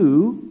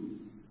through.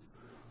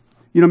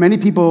 Many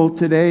people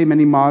today,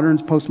 many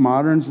moderns,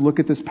 postmoderns, look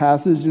at this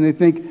passage and they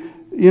think,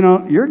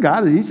 your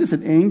God, he's just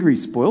an angry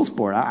spoil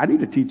sport. I need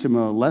to teach him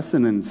a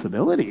lesson in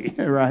civility,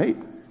 right?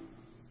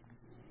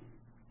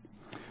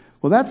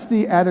 Well, that's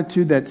the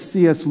attitude that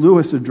C.S.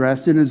 Lewis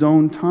addressed in his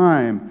own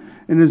time.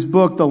 In his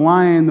book, The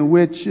Lion, the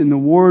Witch, and the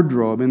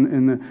Wardrobe,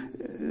 in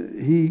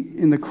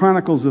the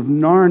Chronicles of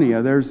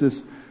Narnia, there's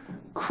this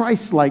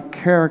Christ-like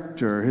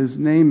character. His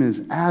name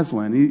is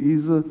Aslan.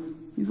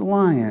 He's a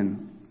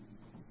lion.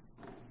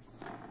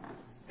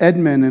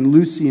 Edmund and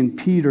Lucy and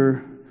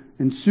Peter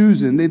and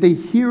Susan, they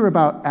hear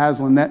about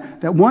Aslan,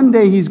 that one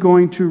day he's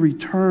going to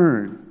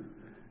return.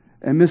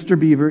 And Mr.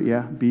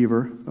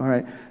 Beaver, all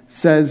right,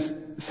 says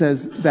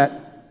that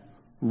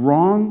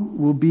wrong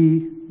will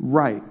be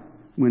right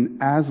when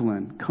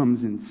Aslan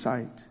comes in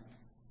sight.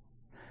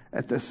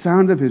 At the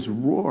sound of his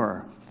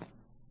roar,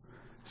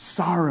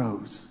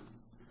 sorrows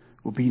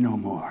will be no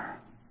more.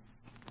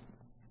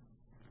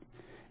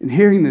 In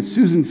hearing this,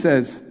 Susan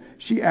says,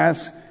 she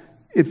asks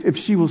if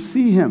she will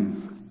see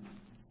him.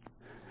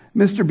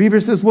 Mr. Beaver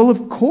says, well,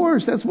 of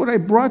course, that's what I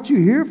brought you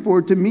here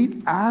for, to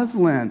meet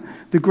Aslan,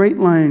 the great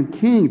Lion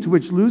King. To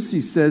which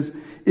Lucy says,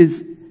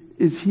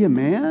 is he a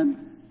man?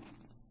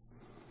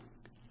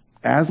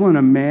 Aslan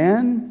a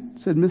man?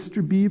 Said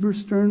Mr. Beaver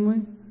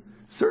sternly.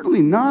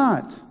 Certainly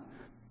not.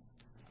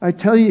 I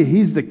tell you,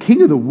 he's the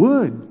king of the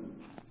wood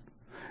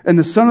and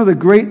the son of the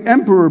great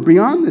emperor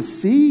beyond the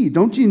sea.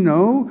 Don't you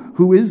know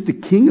who is the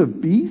king of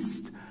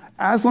beasts?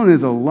 Aslan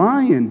is a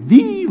lion,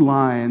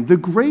 the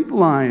great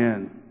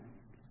lion.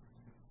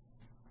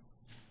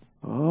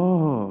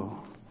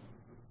 Oh,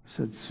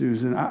 said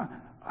Susan, I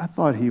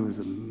thought he was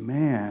a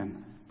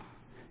man.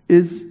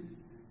 Is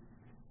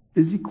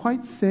he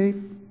quite safe?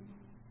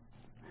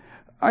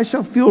 I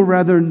shall feel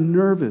rather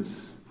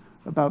nervous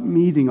about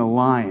meeting a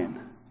lion.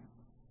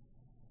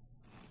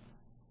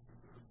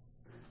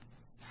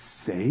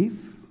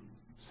 Safe?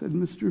 Said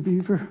Mr.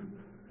 Beaver.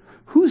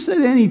 Who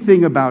said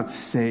anything about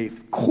safe?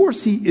 Of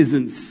course he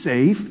isn't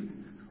safe,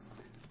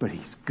 but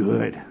he's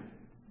good.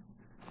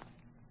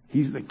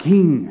 He's the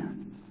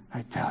king,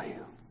 I tell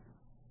you.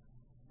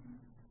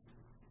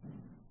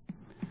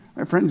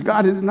 My friends,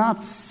 God is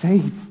not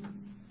safe,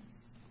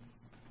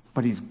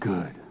 but he's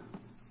good.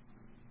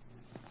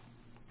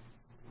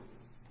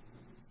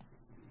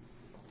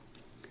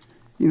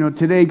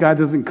 Today God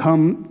doesn't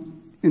come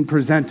and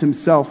present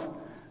himself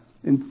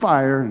in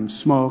fire and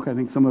smoke. I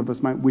think some of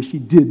us might wish he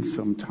did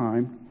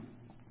sometime.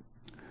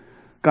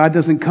 God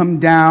doesn't come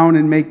down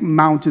and make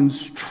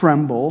mountains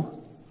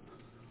tremble.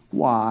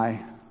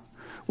 Why?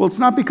 Well, it's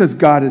not because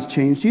God has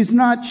changed. He's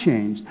not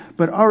changed.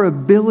 But our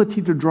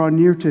ability to draw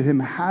near to him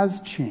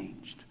has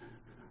changed.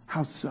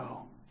 How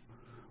so?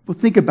 Well,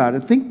 think about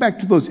it. Think back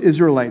to those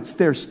Israelites.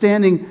 They're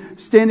standing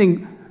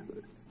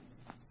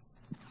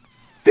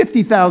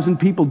 50,000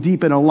 people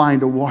deep in a line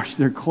to wash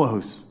their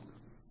clothes.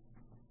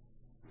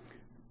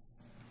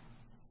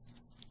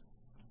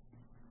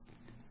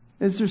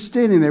 As they're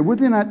standing there, would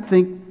they not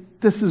think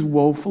this is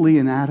woefully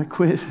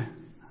inadequate?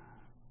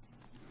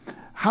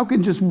 How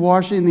can just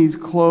washing these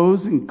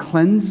clothes and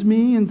cleanse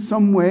me in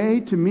some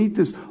way to meet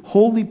this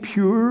holy,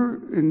 pure,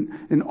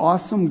 and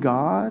awesome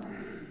God?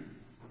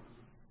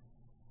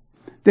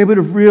 They would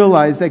have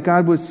realized that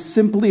God was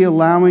simply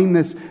allowing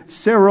this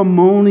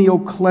ceremonial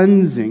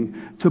cleansing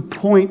to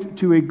point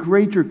to a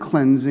greater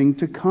cleansing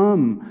to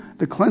come,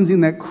 the cleansing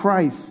that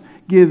Christ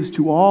gives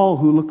to all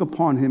who look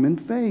upon him in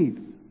faith.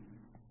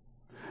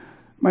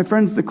 My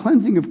friends, the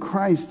cleansing of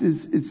Christ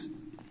is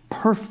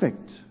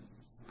perfect.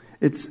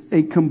 It's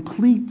a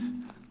complete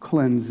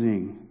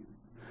cleansing.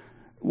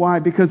 Why?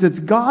 Because it's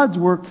God's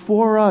work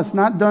for us,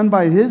 not done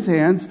by his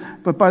hands,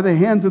 but by the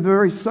hands of the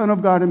very Son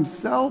of God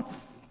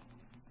himself.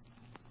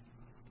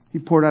 He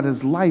poured out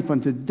his life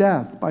unto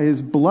death. By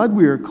his blood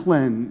we are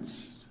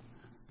cleansed.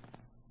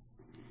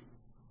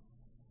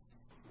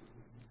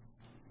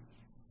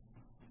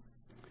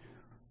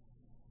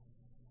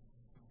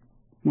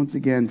 Once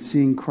again,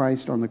 seeing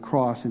Christ on the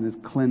cross and his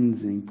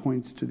cleansing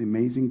points to the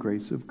amazing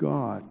grace of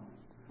God.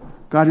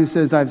 God who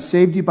says, I've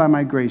saved you by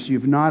my grace.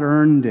 You've not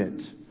earned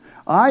it.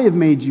 I have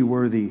made you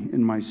worthy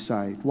in my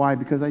sight. Why?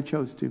 Because I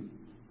chose to.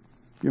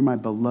 You're my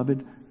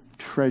beloved,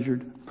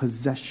 treasured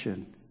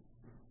possession.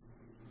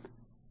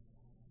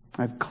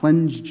 I've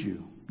cleansed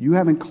you. You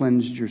haven't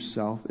cleansed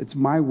yourself. It's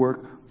my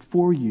work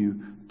for you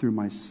through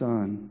my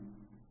Son.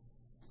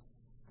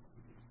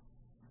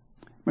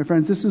 My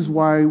friends, this is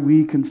why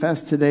we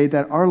confess today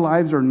that our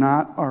lives are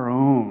not our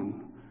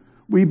own.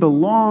 We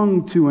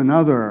belong to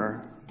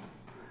another.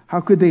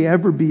 How could they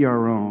ever be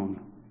our own?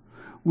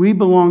 We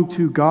belong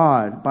to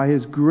God. By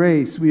his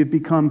grace, we have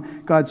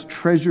become God's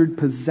treasured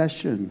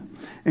possession.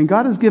 And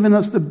God has given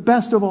us the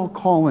best of all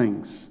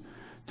callings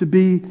to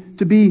be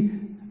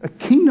a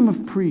kingdom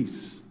of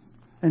priests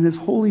and his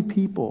holy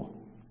people.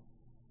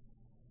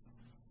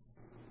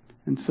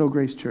 And so,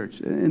 Grace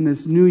Church, in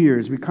this New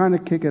Year's, we kind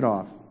of kick it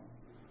off.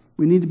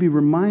 We need to be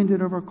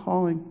reminded of our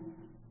calling.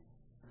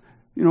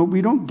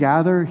 We don't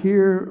gather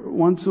here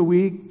once a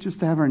week just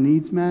to have our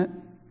needs met.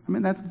 I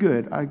mean, that's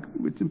good.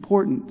 It's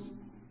important.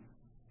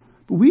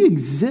 But we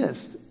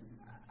exist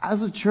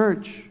as a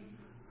church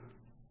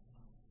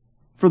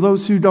for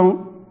those who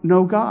don't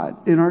know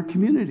God in our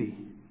community.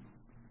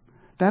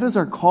 That is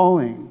our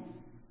calling.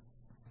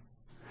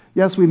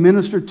 Yes, we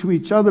minister to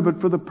each other,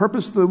 but for the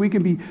purpose that we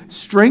can be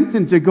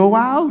strengthened to go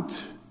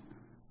out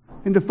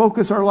and to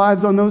focus our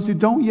lives on those who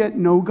don't yet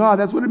know God.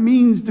 That's what it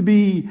means to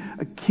be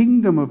a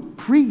kingdom of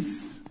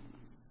priests,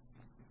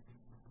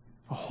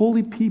 a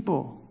holy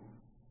people.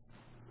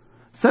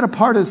 Set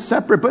apart as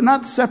separate, but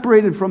not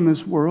separated from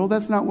this world.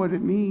 That's not what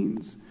it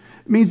means.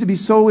 It means to be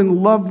so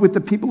in love with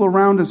the people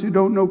around us who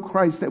don't know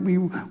Christ that we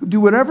do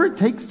whatever it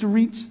takes to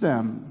reach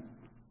them.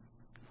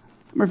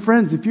 My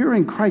friends, if you're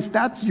in Christ,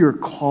 that's your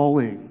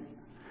calling.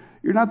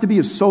 You're not to be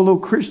a solo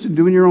Christian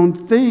doing your own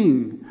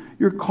thing.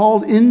 You're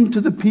called into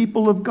the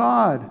people of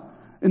God.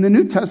 In the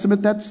New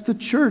Testament, that's the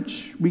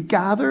church. We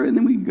gather and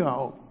then we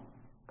go.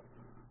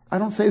 I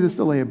don't say this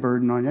to lay a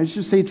burden on you. I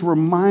just say to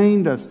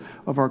remind us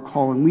of our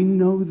calling. We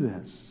know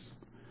this.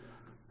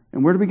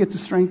 And where do we get the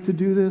strength to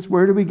do this?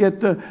 Where do we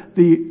get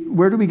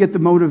the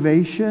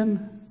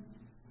motivation?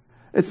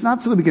 It's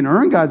not so that we can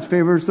earn God's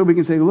favor, so we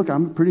can say, look,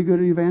 I'm pretty good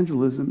at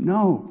evangelism.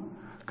 No.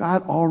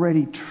 God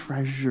already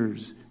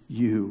treasures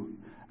you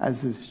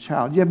as his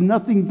child. You have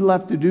nothing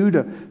left to do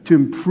to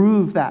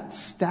improve that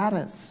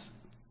status.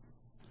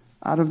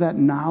 Out of that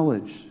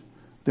knowledge,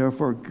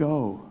 therefore,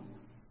 go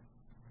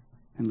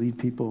and lead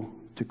people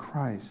to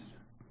Christ.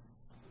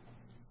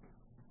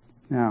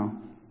 Now,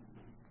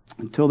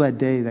 until that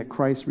day that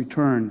Christ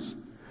returns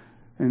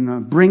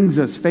and brings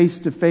us face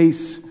to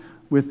face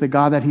with the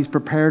God that he's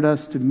prepared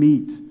us to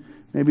meet,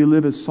 maybe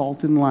live as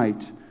salt and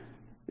light,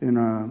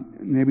 and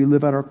maybe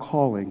live out our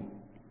calling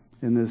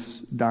in this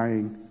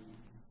dying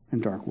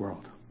and dark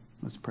world.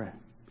 Let's pray.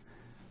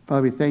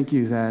 Father, we thank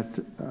you that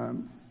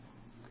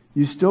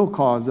you still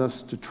cause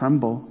us to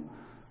tremble,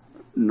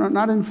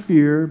 not in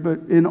fear, but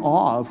in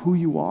awe of who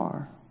you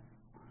are.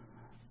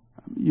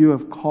 You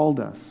have called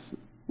us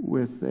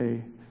with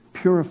a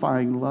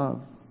purifying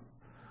love.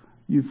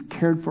 You've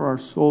cared for our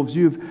souls.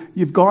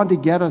 You've gone to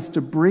get us,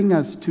 to bring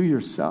us to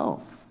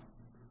yourself.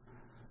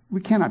 We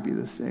cannot be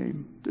the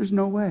same. There's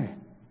no way.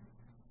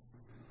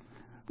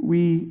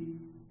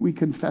 We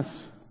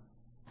confess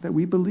that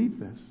we believe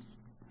this.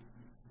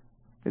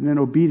 And in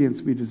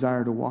obedience, we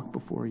desire to walk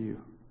before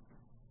you.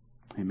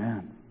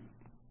 Amen.